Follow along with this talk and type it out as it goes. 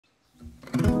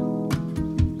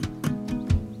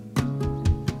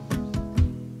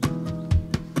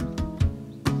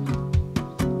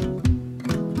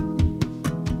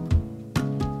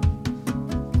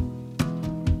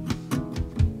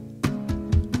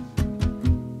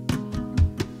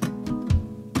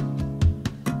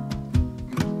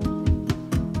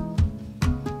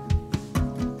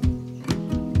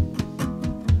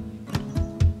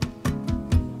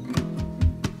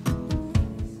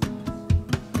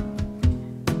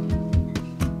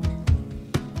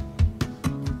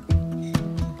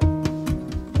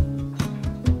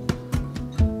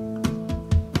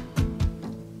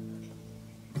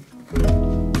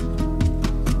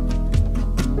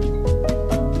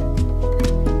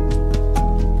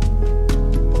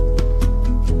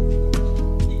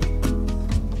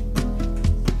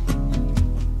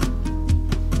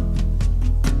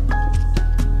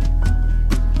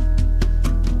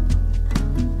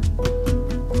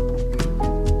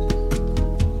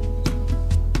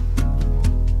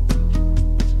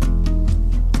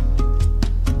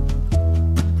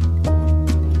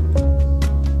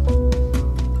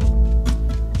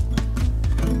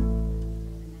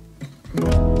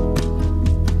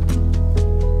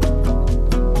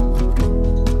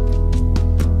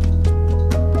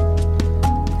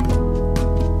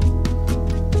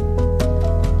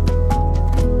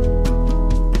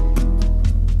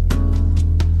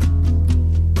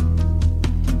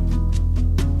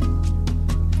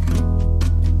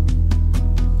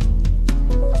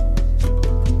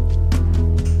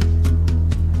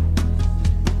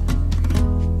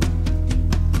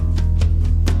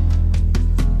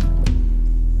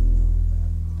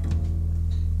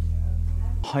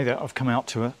Hi there, I've come out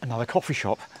to another coffee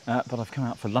shop, but I've come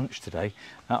out for lunch today.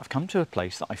 I've come to a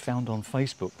place that I found on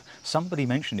Facebook. Somebody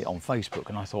mentioned it on Facebook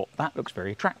and I thought that looks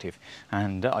very attractive,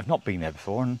 and I've not been there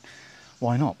before, and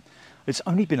why not? It's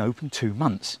only been open 2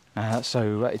 months,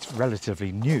 so it's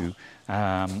relatively new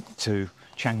to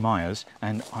Chiang Maiers,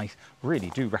 and I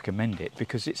really do recommend it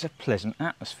because it's a pleasant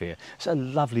atmosphere. It's a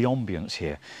lovely ambience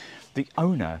here. The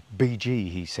owner, BG,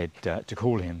 he said to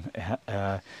call him,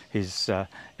 his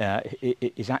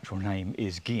actual name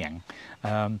is Giang.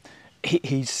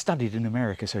 He's studied in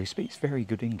America, so he speaks very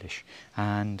good English,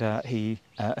 and he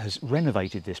has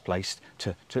renovated this place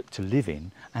to live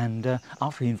in. And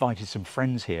after he invited some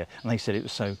friends here, and they said it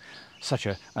was such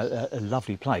a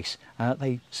lovely place,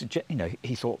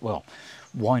 he thought, well,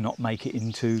 why not make it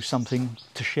into something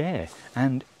to share?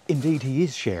 And indeed, he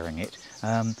is sharing it.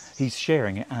 He's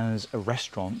sharing it as a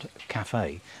restaurant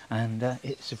cafe, and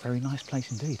it's a very nice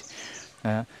place indeed.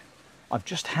 I've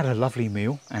just had a lovely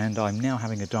meal, and I'm now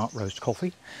having a dark roast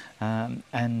coffee.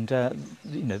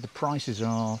 The prices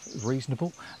are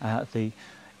reasonable. The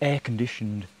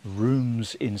air-conditioned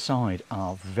rooms inside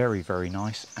are very, very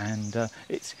nice, and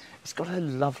it's got a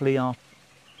lovely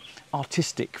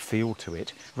artistic feel to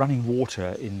it. Running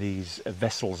water in these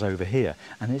vessels over here,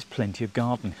 and there's plenty of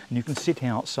garden, and you can sit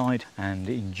outside and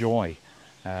enjoy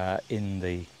in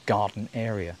the garden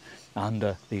area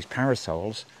under these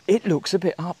parasols. It looks a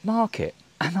bit upmarket,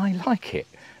 and I like it.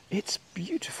 It's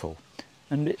beautiful,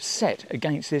 and it's set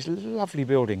against this lovely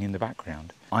building in the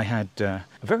background. I had a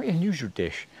very unusual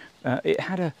dish. It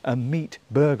had a meat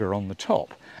burger on the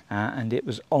top, and it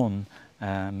was on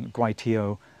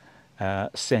guaitio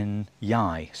sen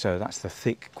yai, so that's the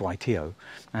thick guaitio,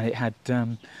 and it had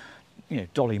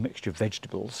dolly mixture of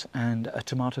vegetables and a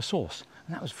tomato sauce,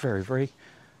 and that was very, very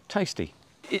tasty.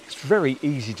 It's very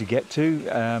easy to get to,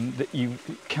 that you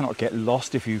cannot get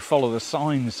lost if you follow the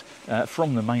signs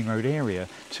from the main road area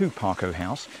to Parco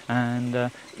House, and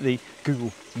the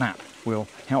Google map will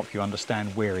help you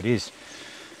understand where it is.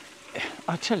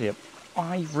 I tell you,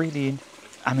 I really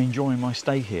am enjoying my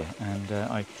stay here, and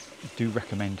I do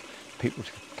recommend people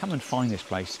to come and find this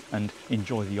place and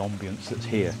enjoy the ambience that's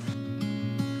here.